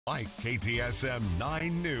Like KTSM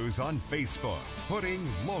 9 News on Facebook, putting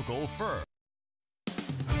local first.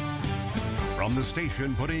 From the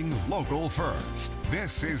station putting local first,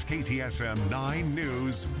 this is KTSM 9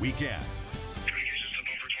 News Weekend. Communications up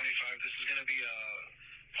over 25. This is going to be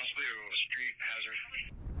possibly a street hazard.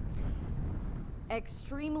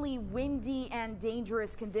 Extremely windy and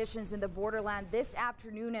dangerous conditions in the borderland this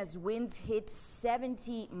afternoon as winds hit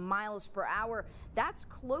 70 miles per hour. That's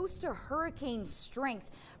close to hurricane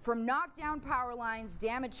strength. From knockdown power lines,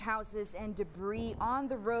 damaged houses, and debris on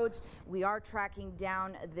the roads, we are tracking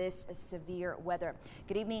down this severe weather.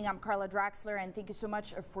 Good evening, I'm Carla Draxler, and thank you so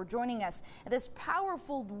much for joining us. This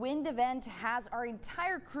powerful wind event has our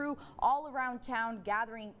entire crew all around town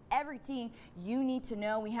gathering everything you need to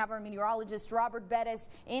know. We have our meteorologist Robert Bettis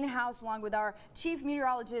in-house along with our chief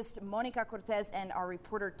meteorologist Monica Cortez and our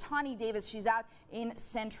reporter Tani Davis. She's out in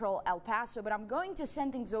central El Paso, but I'm going to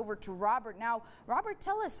send things over to Robert now. Robert,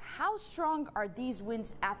 tell us, how strong are these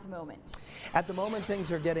winds at the moment? At the moment,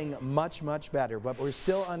 things are getting much better, but we're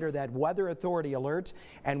still under that weather authority alert,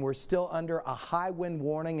 and we're still under a high wind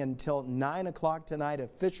warning until 9 o'clock tonight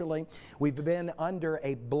officially. We've been under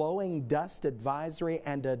a blowing dust advisory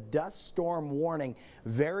and a dust storm warning.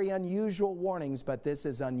 Very unusual warnings, but this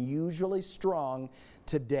is unusually strong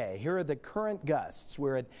today. Here are the current gusts.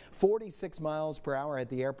 We're at 46 miles per hour at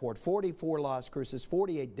the airport, 44 Las Cruces,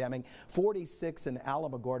 48 Deming, 46 in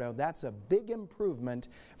Alamogordo. That's a big improvement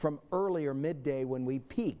from earlier midday when we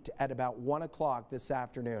peaked at about 1 o'clock this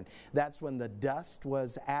afternoon. That's when the dust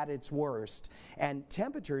was at its worst, and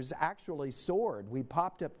temperatures actually soared. We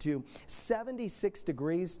popped up to 76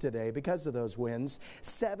 degrees today because of those winds,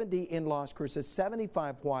 70 in Las Cruces,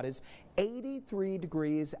 75 Juarez, 83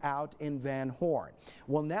 degrees out in Van Horn.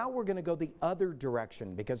 Well, now we're going to go the other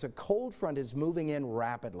direction because a cold front is moving in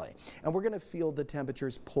rapidly, and we're going to feel the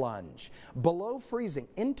temperatures plunge below freezing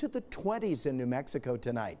into the 20s in New Mexico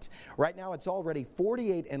tonight. Right now it's already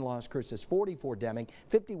 48 in Las Cruces, 44 Deming,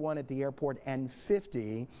 51 at the airport, and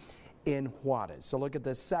 50 in Juarez. So look at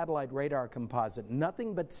the satellite radar composite.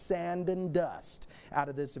 Nothing but sand and dust out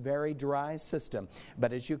of this very dry system.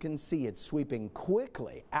 But as you can see, it's sweeping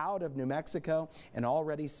quickly out of New Mexico, and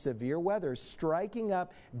already severe weather striking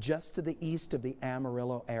up just to the east of the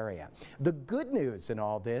Amarillo area. The good news in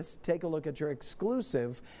all this, take a look at your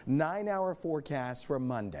exclusive 9-hour forecast for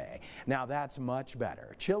Monday. Now that's much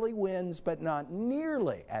better. Chilly winds, but not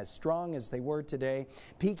nearly as strong as they were today,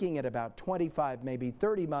 peaking at about 25, maybe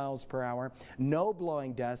 30 miles per hour. No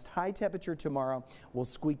blowing dust. High temperature tomorrow will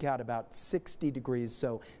squeak out about 60 degrees,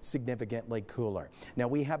 so significantly cooler. Now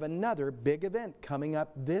we have another big event coming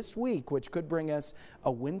up this week, which could bring us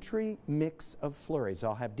a wintry mix of flurries.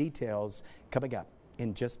 I'll have details coming up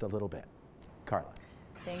in just a little bit. Carla.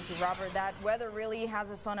 Thank you, Robert. That weather really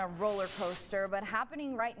has us on a roller coaster, but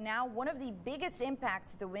happening right now, one of the biggest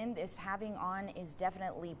impacts the wind is having on is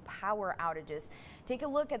definitely power outages. Take a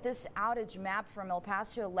look at this outage map from El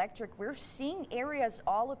Paso Electric. We're seeing areas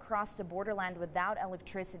all across the borderland without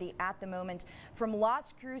electricity at the moment, from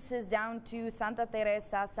Las Cruces down to Santa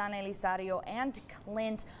Teresa, San Elizario, and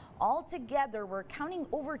Clint. Altogether, we're counting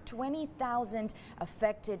over 20,000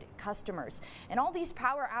 affected customers. And all these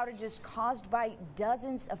power outages caused by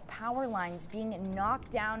dozens of power lines being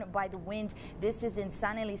knocked down by the wind. This is in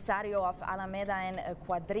San Elizario of Alameda and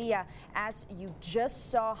Cuadrilla. As you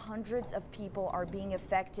just saw, hundreds of people are being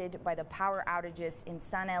affected by the power outages in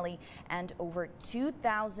San Eli, and over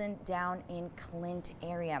 2,000 down in Clint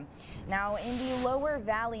area. Now in the lower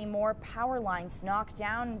valley, more power lines knocked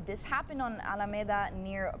down. This happened on Alameda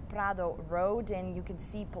near Prado Road, and you can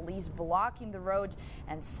see police blocking the road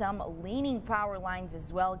and some leaning power lines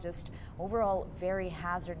as well. Just overall very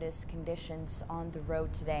hazardous conditions on the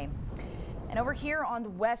road today. And over here on the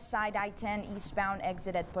west side, I-10 eastbound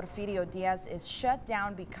exit at Porfirio Diaz is shut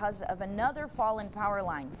down because of another fallen power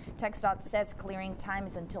line. TxDOT says clearing time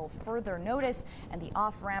is until further notice, and the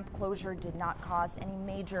off-ramp closure did not cause any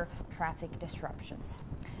major traffic disruptions.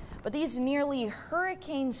 But these nearly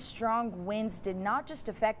hurricane-strong winds did not just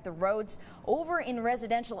affect the roads. Over in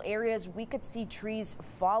residential areas, we could see trees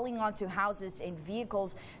falling onto houses and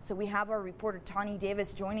vehicles. So we have our reporter Tani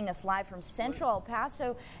Davis joining us live from central El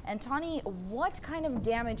Paso. And Tani, what kind of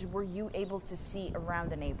damage were you able to see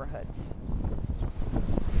around the neighborhoods?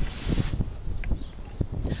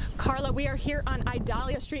 Carla, we are here on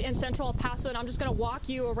Idalia Street in Central El Paso, and I'm just going to walk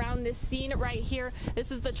you around this scene right here.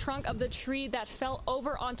 This is the trunk of the tree that fell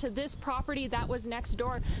over onto this property that was next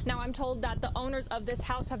door. Now, I'm told that the owners of this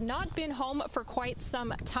house have not been home for quite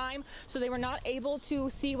some time, so they were not able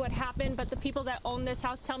to see what happened. But the people that own this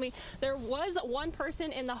house tell me there was one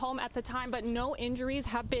person in the home at the time, but no injuries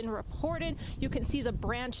have been reported. You can see the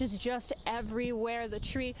branches just everywhere. The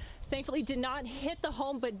tree thankfully did not hit the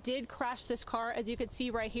home, but did crash this car. As you can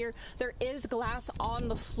see right here, there is glass on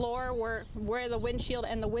the floor where the windshield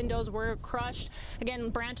and the windows were crushed. Again,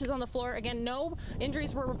 branches on the floor. Again, no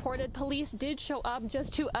injuries were reported. Police did show up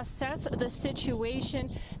just to assess the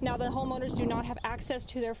situation. Now, the homeowners do not have access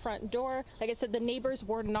to their front door. Like I said, the neighbors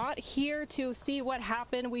were not here to see what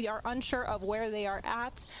happened. We are unsure of where they are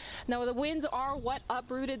at. Now, the winds are what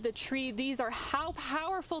uprooted the tree. These are how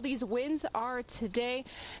powerful these winds are today.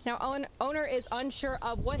 Now, owner is unsure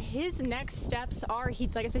of what his next steps are.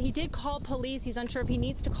 Like I said, he did call police. He's unsure if he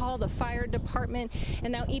needs to call the fire department.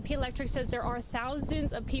 And now EP Electric says there are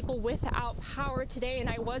thousands of people without power today. And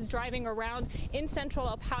I was driving around in Central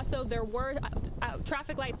El Paso. There were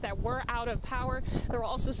traffic lights that were out of power. There were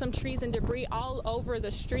also some trees and debris all over the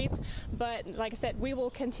streets. But like I said, we will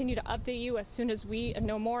continue to update you as soon as we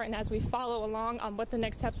know more and as we follow along on what the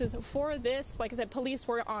next steps is for this. Like I said, police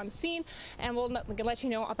were on scene, and we'll let you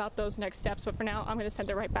know about those next steps. But for now, I'm going to send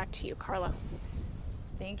it right back to you, Carla.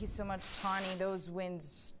 Thank you so much, Tani. Those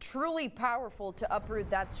winds truly powerful to uproot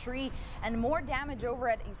that tree. And more damage over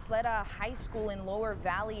at Isleta High School in Lower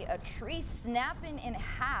Valley. A tree snapping in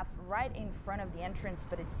half right in front of the entrance,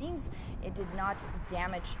 but it seems it did not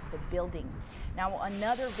damage the building. Now,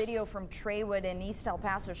 another video from Traywood in East El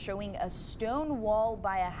Paso showing a stone wall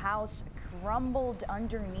by a house crumbled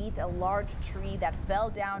underneath a large tree that fell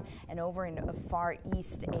down, and over in the far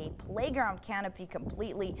east, a playground canopy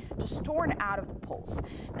completely just torn out of the poles.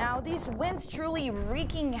 Now, these winds truly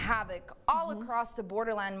wreaking havoc all across the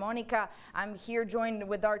borderland. Monica, I'm here joined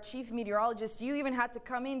with our chief meteorologist. You even had to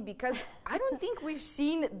come in because I don't think we've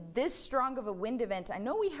seen this strong of a wind event. I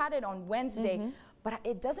know we had it on Wednesday, but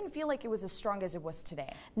it doesn't feel like it was as strong as it was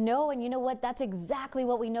today. No, and you know what? That's exactly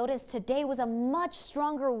what we noticed. Today was a much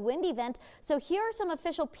stronger wind event. So here are some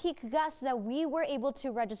official peak gusts that we were able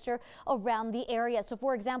to register around the area. So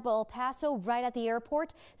for example, El Paso, right at the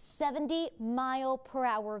airport,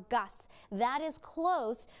 70-mile-per-hour gusts. That is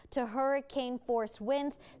close to hurricane force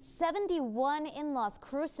winds. 71 in Las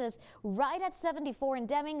Cruces, right at 74 in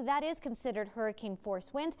Deming. That is considered hurricane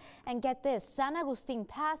force winds. And get this, San Agustin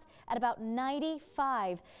Pass at about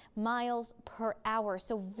 95 miles per hour.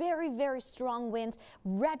 So very, very strong winds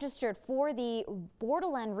registered for the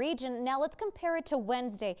borderland region. Now let's compare it to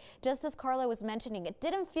Wednesday. Just as Carla was mentioning, it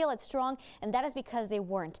didn't feel as strong, and that is because they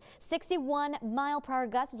weren't. 61-mile-per-hour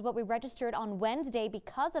gusts is what we registered on Wednesday.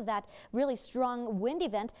 Because of that really strong wind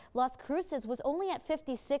event, Las Cruces was only at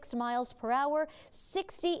 56 miles per hour,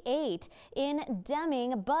 68 in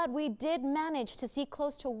Deming, but we did manage to see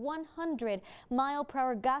close to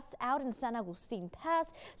 100-mile-per-hour gusts out in San Agustin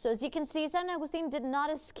Pass. So as you can see, San Agustin did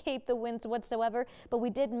not escape the winds whatsoever, but we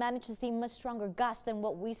did manage to see much stronger gusts than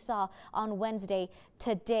what we saw on Wednesday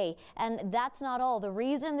today. And that's not all. The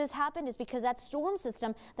reason this happened is because that storm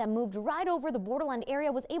system that moved right over the borderland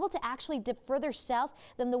area was able to actually dip further south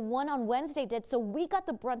than the one on Wednesday did. So we got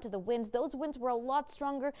the brunt of the winds. Those winds were a lot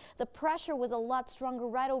stronger. The pressure was a lot stronger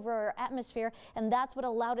right over our atmosphere, and that's what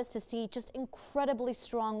allowed us to see just incredibly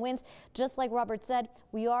strong winds. Just like Robert said,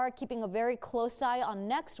 we are keeping a very close eye on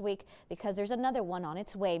next week because there's another one on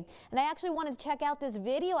its way. And I actually wanted to check out this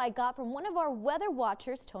video I got from one of our weather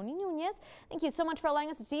watchers, Tony Nunez. Thank you so much for allowing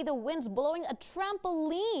us to see the winds blowing a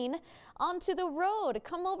trampoline onto the road.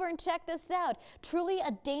 Come over and check this out. Truly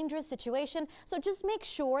a dangerous situation. So just make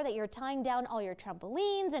sure that you're tying down all your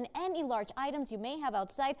trampolines and any large items you may have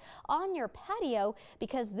outside on your patio,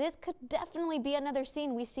 because this could definitely be another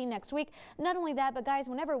scene we see next week. Not only that, but guys,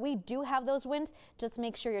 whenever we do have those winds, just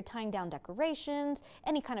make sure you're tying down decorations,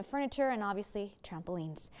 any kind of furniture, and obviously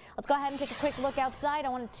trampolines. Let's go ahead and take a quick look outside. I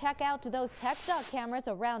want to check out those TxDOT cameras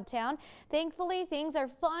around town. Thankfully, things are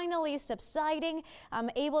finally subsiding.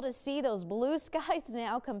 I'm able to see those blue skies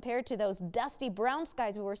now compared to those dusty brown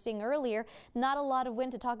skies we were seeing earlier. Not a lot of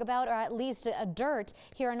wind to talk about, or at least a dirt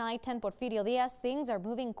here on I-10 Porfirio Diaz. Things are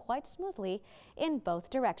moving quite smoothly in both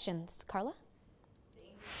directions. Carla? Thank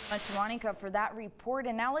you Much, Monica, for that report.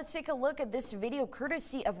 And now let's take a look at this video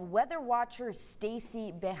courtesy of weather watcher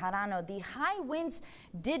Stacy Bejarano. The high winds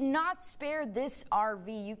did not spare this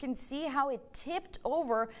RV. You can see how it tipped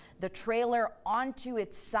over the trailer onto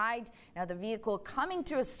its side. Now the vehicle coming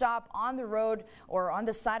to a stop on the road or on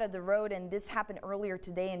the side of the road, and this happened earlier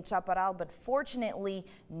today in Chaparral, but fortunately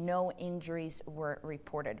no injuries were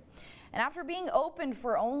reported. And after being open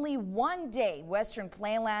for only one day, Western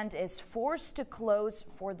Playland is forced to close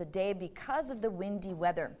for the day because of the windy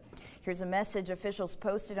weather. Here's a message officials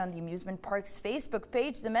posted on the amusement park's Facebook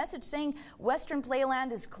page. The message saying Western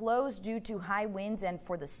Playland is closed due to high winds and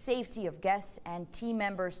for the safety of guests and team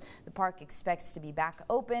members. The park expects to be back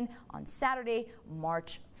open on Saturday,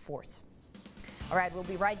 March 4th. All right, we'll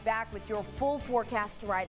be right back with your full forecast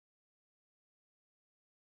right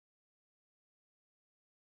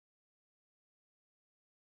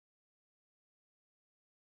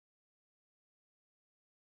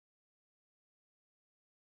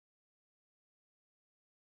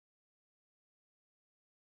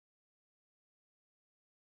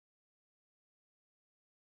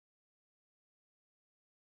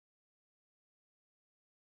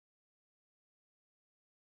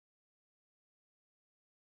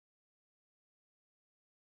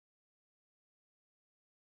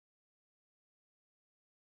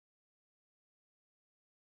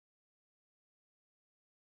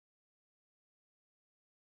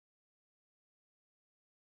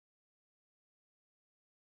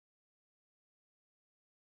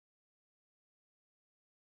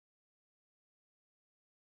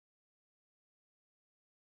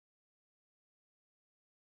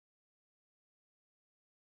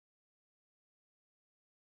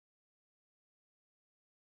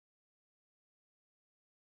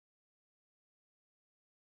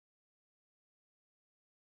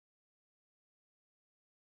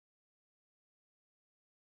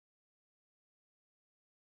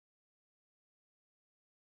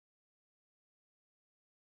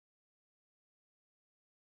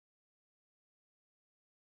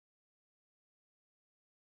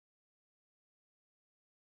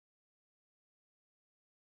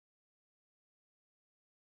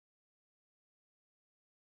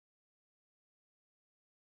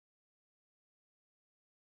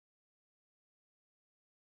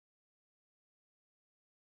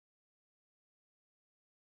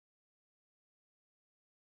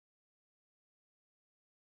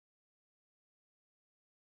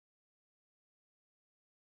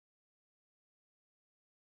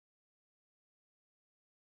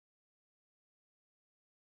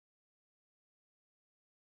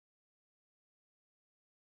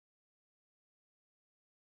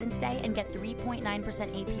Day and get 3.9%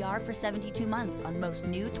 APR for 72 months on most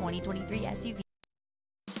new 2023 SUVs.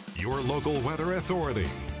 Your local weather authority,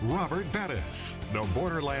 Robert Bettis, the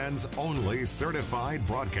Borderlands' only certified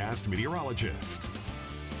broadcast meteorologist.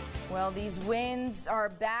 Well, these winds are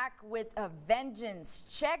back with a vengeance.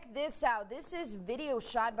 Check this out. This is video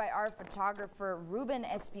shot by our photographer, Ruben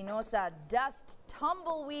Espinosa. Dust,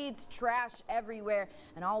 tumbleweeds, trash everywhere,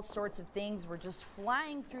 and all sorts of things were just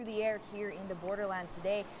flying through the air here in the Borderland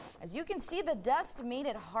today. As you can see, the dust made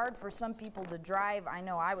it hard for some people to drive. I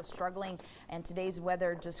know I was struggling, and today's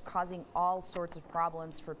weather just causing all sorts of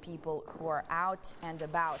problems for people who are out and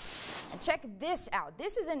about. And check this out.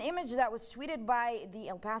 This is an image that was tweeted by the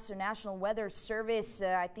El Paso National Weather Service.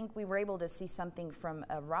 I think we were able to see something from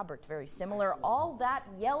Robert, very similar. All that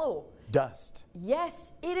yellow dust.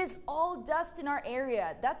 Yes, it is all dust in our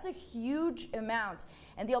area. That's a huge amount.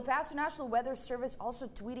 And the El Paso National Weather Service also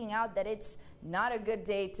tweeting out that it's not a good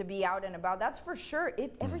day to be out and about. That's for sure.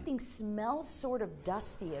 Everything smells sort of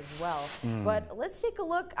dusty as well. But let's take a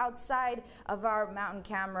look outside of our mountain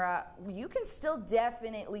camera. You can still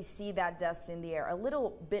definitely see that dust in the air. A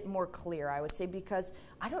little bit more clear, I would say, because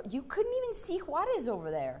you couldn't even see Juarez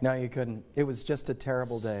over there. No, you couldn't. It was just a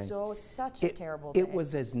terrible day. Such a terrible day. It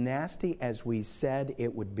was as nasty as we said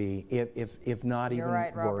it would be, if not You're even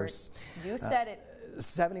right, Robert. worse. You said it.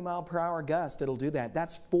 70-mile-per-hour gust, it'll do that.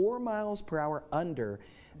 That's 4 miles per hour under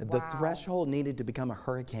the threshold needed to become a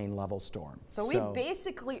hurricane level storm. So we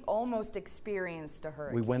basically almost experienced a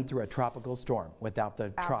hurricane. We went through a tropical storm without the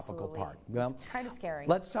tropical part. Well, it's kind of scary.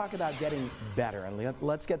 Let's talk about getting better, and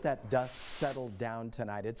let's get that dust settled down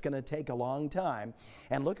tonight. It's going to take a long time,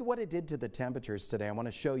 and look at what it did to the temperatures today. I want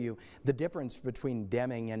to show you the difference between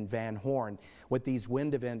Deming and Van Horn with these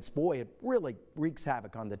wind events. Boy, it really wreaks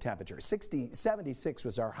havoc on the temperature. 76 76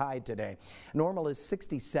 was our high today. Normal is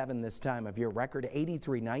 67 this time of year. Record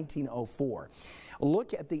 83, 1904.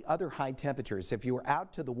 Look at the other high temperatures. If you were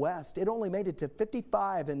out to the west, it only made it to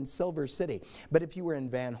 55 in Silver City. But if you were in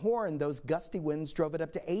Van Horn, those gusty winds drove it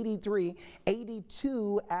up to 83,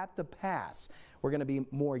 82 at the pass. We're going to be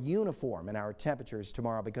more uniform in our temperatures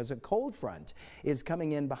tomorrow because a cold front is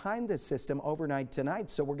coming in behind this system overnight tonight.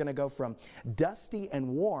 So we're going to go from dusty and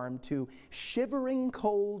warm to shivering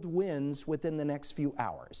cold winds within the next few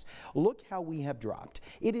hours. Look how we have dropped.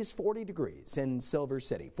 It is 40 degrees in Silver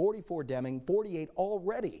City, 44 Deming, 48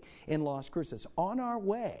 already in Las Cruces. On our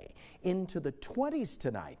way into the 20s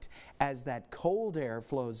tonight as that cold air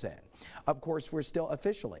flows in. Of course, we're still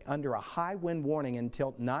officially under a high wind warning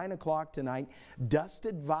until 9 o'clock tonight. Dust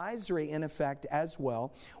advisory in effect as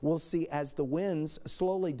well. We'll see as the winds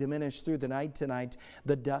slowly diminish through the night tonight,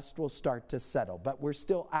 the dust will start to settle. But we're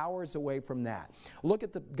still hours away from that. Look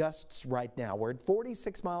at the gusts right now. We're at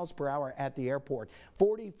 46 miles per hour at the airport,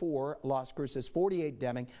 44 Las Cruces, 48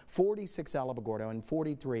 Deming, 46 Alamogordo, and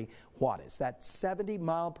 43 Juarez. That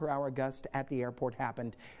 70-mile-per-hour gust at the airport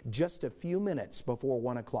happened just a few minutes before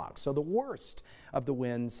 1 o'clock. So the worst of the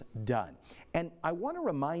winds done. And I want to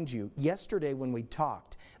remind you, yesterday when we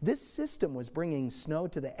talked, this system was bringing snow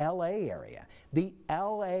to the LA area. The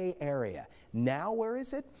LA area. Now where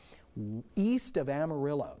is it? East of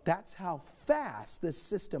Amarillo. That's how fast this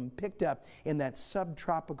system picked up in that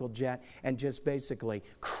subtropical jet and just basically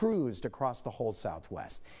cruised across the whole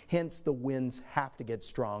Southwest. Hence, the winds have to get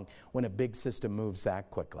strong when a big system moves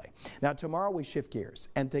that quickly. Now, tomorrow we shift gears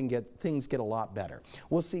and things get a lot better.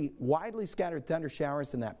 We'll see widely scattered thunder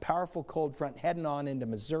showers and that powerful cold front heading on into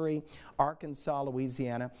Missouri, Arkansas,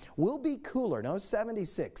 Louisiana. We'll be cooler, no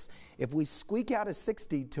 76. If we squeak out a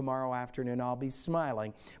 60 tomorrow afternoon, I'll be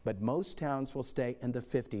smiling, but most towns will stay in the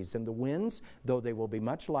 50s, and the winds, though they will be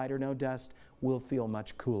much lighter, no dust, will feel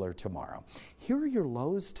much cooler tomorrow. Here are your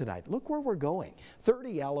lows tonight. Look where we're going.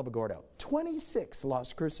 30 Alamogordo, 26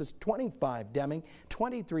 Las Cruces, 25 Deming,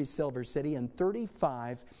 23 Silver City, and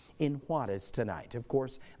 35 in Juarez tonight. Of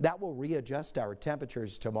course, that will readjust our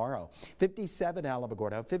temperatures tomorrow. 57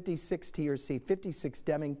 Alamogordo, 56 TRC, 56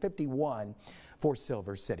 Deming, 51 for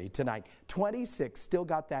Silver City tonight. 26, still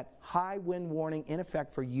got that high wind warning in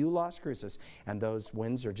effect for you Las Cruces, and those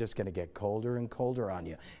winds are just going to get colder and colder on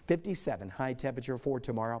you. 57 high temperature for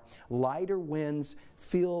tomorrow. Lighter winds,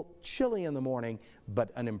 feel chilly in the morning, but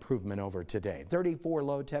an improvement over today. 34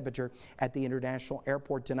 low temperature at the International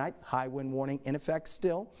Airport tonight. High wind warning in effect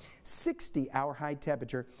still. 60 our high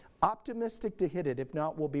temperature. Optimistic to hit it. If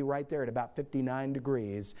not, we'll be right there at about 59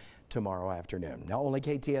 degrees tomorrow afternoon. Now, only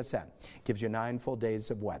KTSM gives you 9 full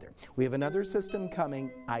days of weather. We have another system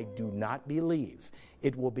coming. I do not believe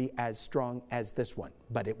it will be as strong as this one,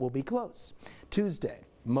 but it will be close. Tuesday,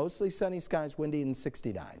 mostly sunny skies, windy, and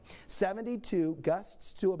 69. 72,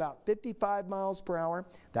 gusts to about 55 miles per hour.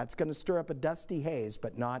 That's going to stir up a dusty haze,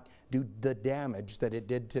 but not do the damage that it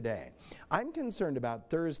did today. I'm concerned about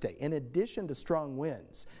Thursday. In addition to strong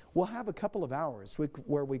winds, we'll have a couple of hours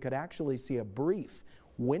where we could actually see a brief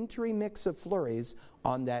wintry mix of flurries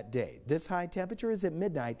on that day. This high temperature is at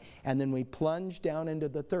midnight, and then we plunge down into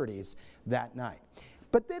the 30s that night.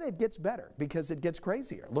 But then it gets better because it gets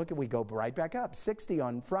crazier. Look, we go right back up. 60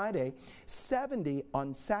 on Friday, 70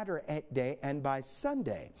 on Saturday, and by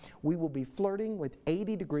Sunday, we will be flirting with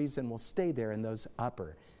 80 degrees and we'll stay there in those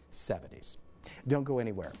upper 70s. Don't go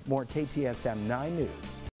anywhere. More KTSM 9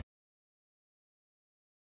 News.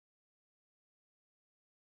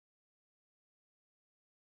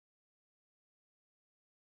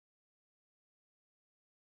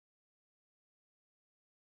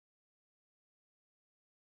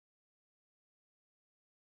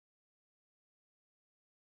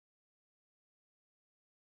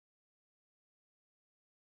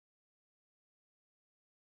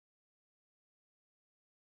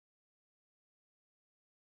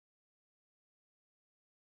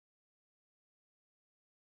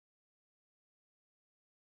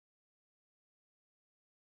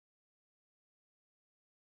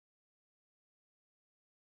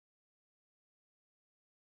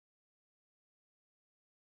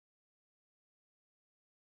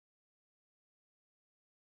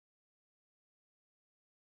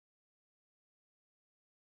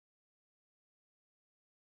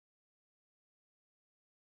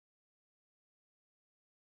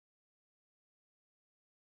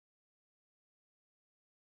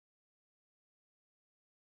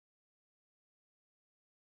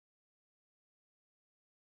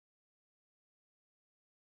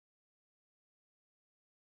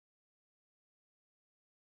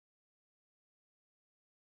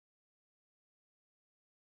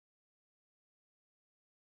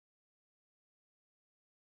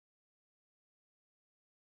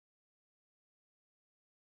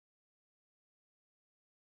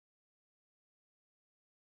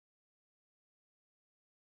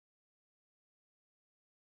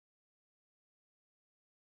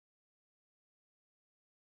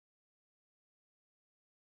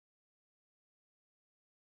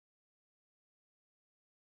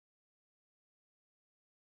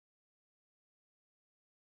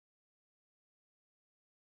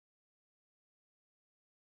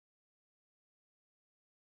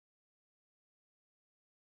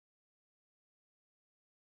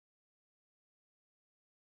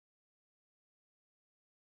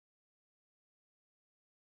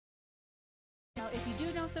 if you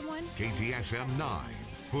do know someone. KTSM 9,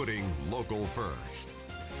 putting local first.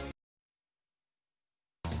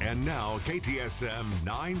 And now, KTSM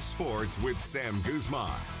 9 Sports with Sam Guzman,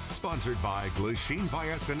 sponsored by Glasheen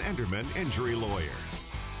Vyas and Enderman Injury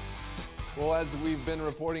Lawyers. Well, as we've been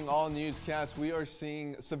reporting all newscasts, we are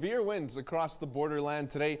seeing severe winds across the borderland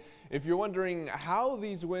today. If you're wondering how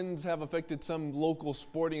these winds have affected some local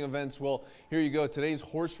sporting events, well, here you go. Today's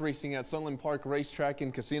horse racing at Sunland Park Racetrack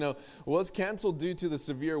and Casino was canceled due to the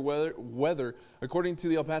severe weather. According to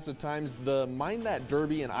the El Paso Times, the Mind That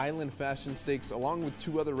Derby and Island Fashion Stakes, along with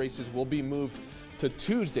 2 other races, will be moved to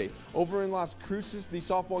Tuesday. Over in Las Cruces, the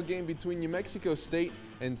softball game between New Mexico State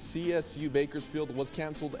and CSU Bakersfield was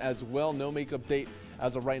canceled as well. No makeup date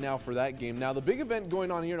as of right now for that game. Now, the big event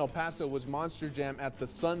going on here in El Paso was Monster Jam at the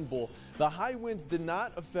Sun Bowl. The high winds did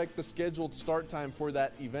not affect the scheduled start time for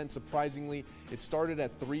that event. Surprisingly, it started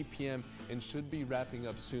at 3 p.m. and should be wrapping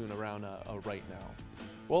up soon around right now.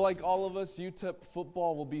 Well, like all of us, UTEP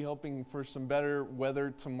football will be hoping for some better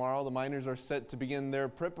weather tomorrow. The Miners are set to begin their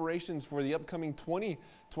preparations for the upcoming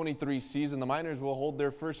 2023 season. The Miners will hold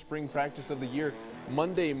their first spring practice of the year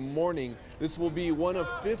Monday morning. This will be one of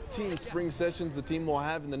 15 spring sessions the team will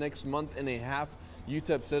have in the next month and a half.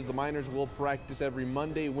 UTEP says the Miners will practice every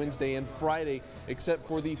Monday, Wednesday, and Friday, except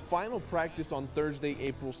for the final practice on Thursday,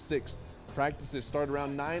 April 6th. Practices start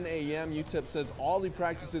around 9 a.m. UTEP says all the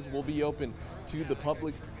practices will be open to the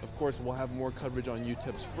public. Of course, we'll have more coverage on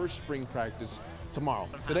UTEP's first spring practice tomorrow.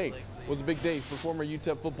 Today was a big day for former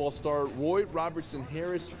UTEP football star Roy Robertson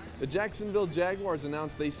Harris. The Jacksonville Jaguars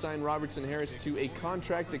announced they signed Robertson Harris to a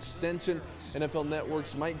contract extension. NFL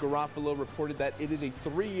Network's Mike Garofalo reported that it is a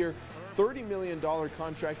 3-year, $30 million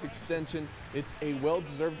contract extension. It's a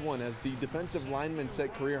well-deserved one as the defensive lineman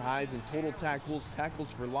set career highs in total tackles,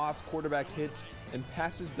 tackles for loss, quarterback hits, and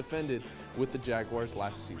passes defended with the Jaguars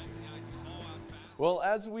last season. Well,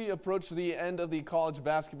 as we approach the end of the college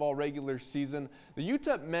basketball regular season, the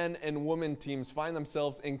UTEP men and women teams find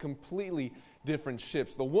themselves in completely different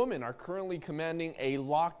ships. The women are currently commanding a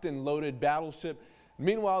locked and loaded battleship.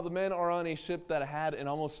 Meanwhile, the men are on a ship that had an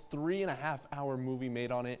almost 3.5-hour movie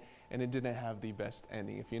made on it, and it didn't have the best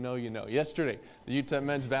ending. If you know, you know. Yesterday, the UTEP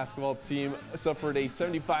men's basketball team suffered a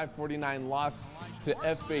 75-49 loss to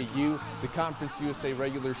FAU, the Conference USA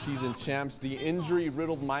regular season champs. The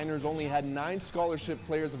injury-riddled Miners only had 9 scholarship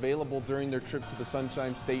players available during their trip to the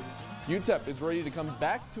Sunshine State. UTEP is ready to come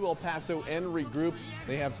back to El Paso and regroup.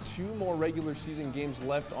 They have 2 more regular season games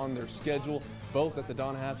left on their schedule, both at the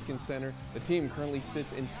Don Haskins Center. The team currently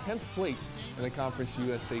sits in 10th place in the Conference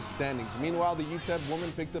USA standings. Meanwhile, the UTEP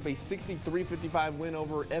women picked up a 63-55 win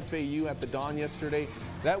over FAU at the Don yesterday.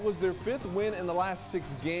 That was their 5th win in the last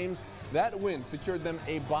 6 games. That win secured them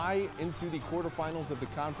a bye into the quarterfinals of the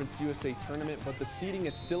Conference USA tournament, but the seeding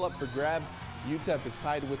is still up for grabs. UTEP is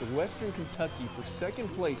tied with Western Kentucky for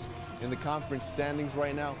 2nd place in the conference standings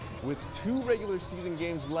right now with 2 regular season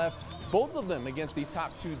games left, both of them against the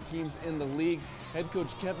top 2 teams in the league. Head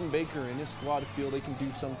coach Kevin Baker and his squad feel they can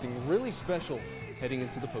do something really special heading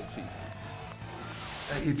into the postseason.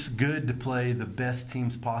 It's good to play the best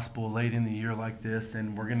teams possible late in the year like this,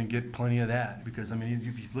 and we're going to get plenty of that because, I mean,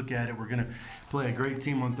 if you look at it, we're going to play a great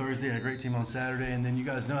team on Thursday, a great team on Saturday, and then you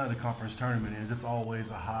guys know how the conference tournament is. It's always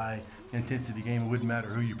a high-intensity game. It wouldn't matter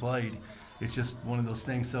who you played. It's just one of those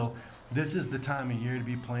things. So this is the time of year to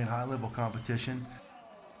be playing high-level competition.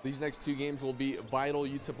 These next 2 games will be vital.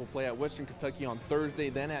 UTEP will play at Western Kentucky on Thursday,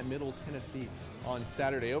 then at Middle Tennessee on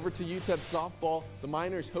Saturday. Over to UTEP softball. The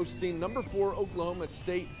Miners hosting number 4 Oklahoma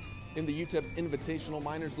State in the UTEP Invitational.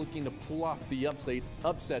 Miners looking to pull off the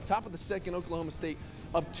upset. Top of the 2nd, Oklahoma State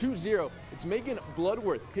up 2-0. It's Megan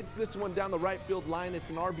Bloodworth hits this one down the right field line. It's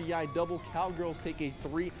an RBI double. Cowgirls take a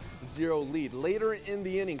 3-0 lead. Later in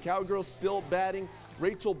the inning, Cowgirls still batting.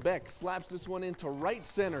 Rachel Beck slaps this one into right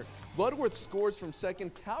center. Bloodworth scores from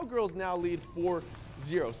 2nd. Cowgirls now lead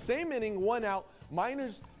 4-0. Same inning, 1 out.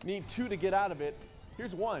 Miners need 2 to get out of it.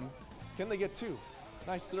 Here's 1. Can they get 2?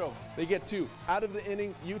 Nice throw. They get 2. Out of the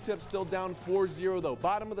inning, UTEP still down 4-0 though.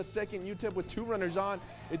 Bottom of the 2nd, UTEP with 2 runners on.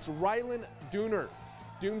 It's Rylan Dooner.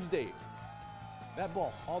 Doomsday. That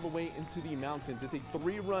ball all the way into the mountains. It's a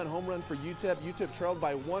 3-run home run for UTEP. UTEP trailed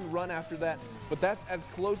by 1 run after that, but that's as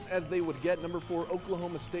close as they would get. Number 4,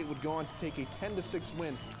 Oklahoma State would go on to take a 10-6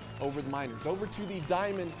 win over the Miners. Over to the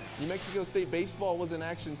Diamond. New Mexico State baseball was in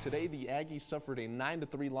action today. The Aggies suffered a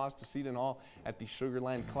 9-3 loss to Seton Hall at the Sugar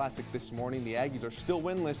Land Classic this morning. The Aggies are still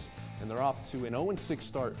winless, and they're off to an 0-6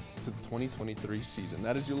 start to the 2023 season.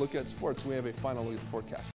 That is your look at sports. We have a final look at the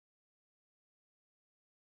forecast.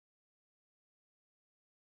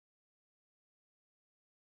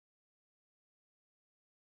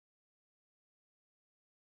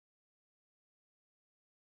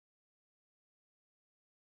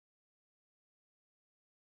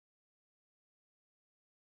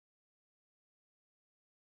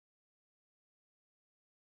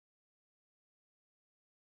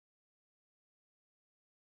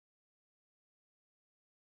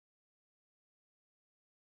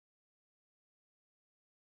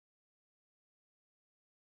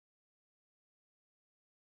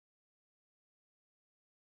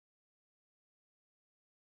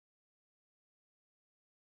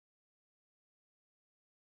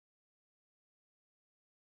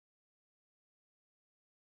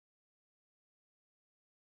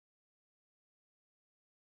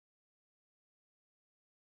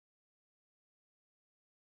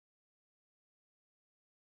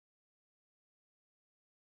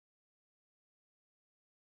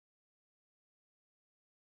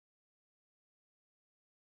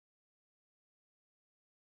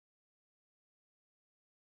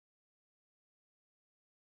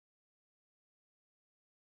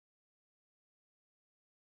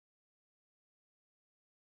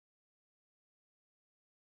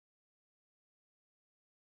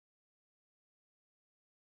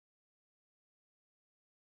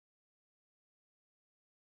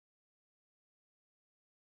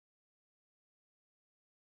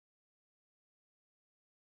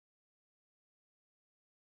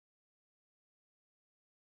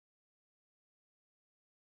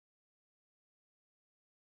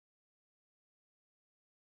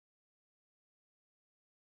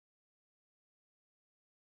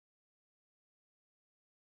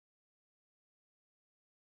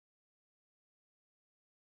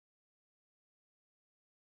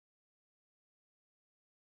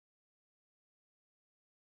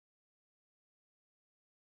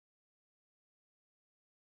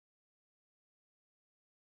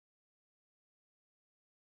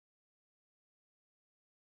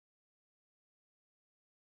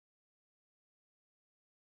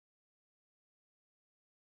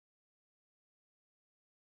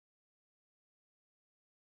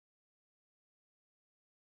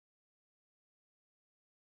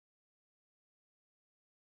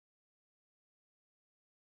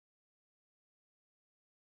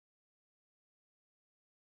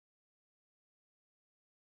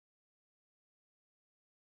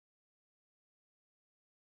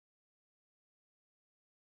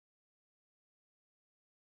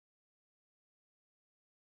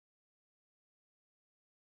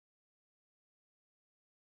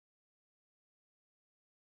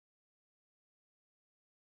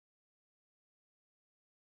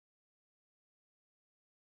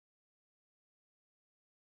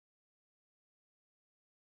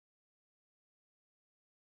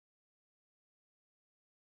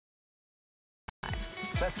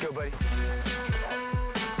 Let's go, buddy.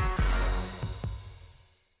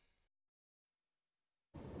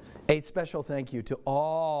 A special thank you to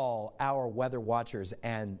all our weather watchers,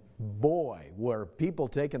 and boy, were people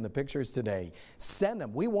taking the pictures today. Send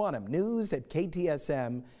them. We want them.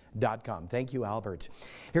 news@ktsm.com. Thank you, Albert.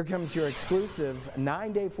 Here comes your exclusive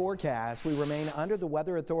 9-day forecast. We remain under the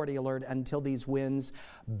Weather Authority alert until these winds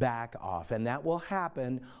back off, and that will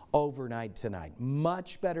happen overnight tonight.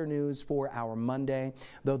 Much better news for our Monday,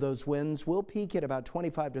 though those winds will peak at about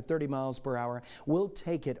 25 to 30 miles per hour. We'll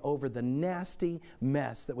take it over the nasty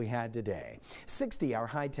mess that we had today. 60 our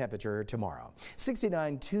high temperature tomorrow.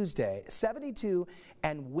 69 Tuesday, 72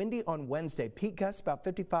 and windy on Wednesday. Peak gusts about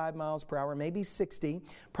 55 miles per hour, maybe 60.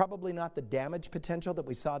 Probably not the damage potential that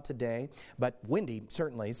we saw today, but windy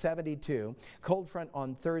certainly. 72. Cold front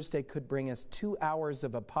on Thursday could bring us 2 hours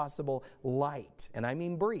of a possible light, and I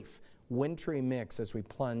mean brief, wintry mix as we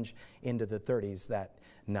plunge into the 30s that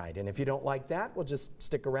night. And if you don't like that, we'll just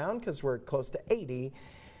stick around because we're close to 80.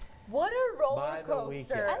 What a roller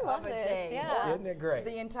coaster I love of a this, day. yeah. Isn't it great?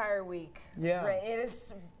 The entire week. Yeah. Great. It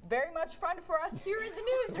is very much fun for us here in the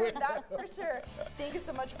newsroom, that's for sure. Thank you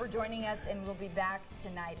so much for joining us, and we'll be back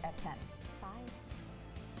tonight at 10. Bye.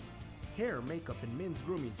 Hair, makeup, and men's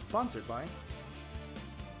grooming sponsored by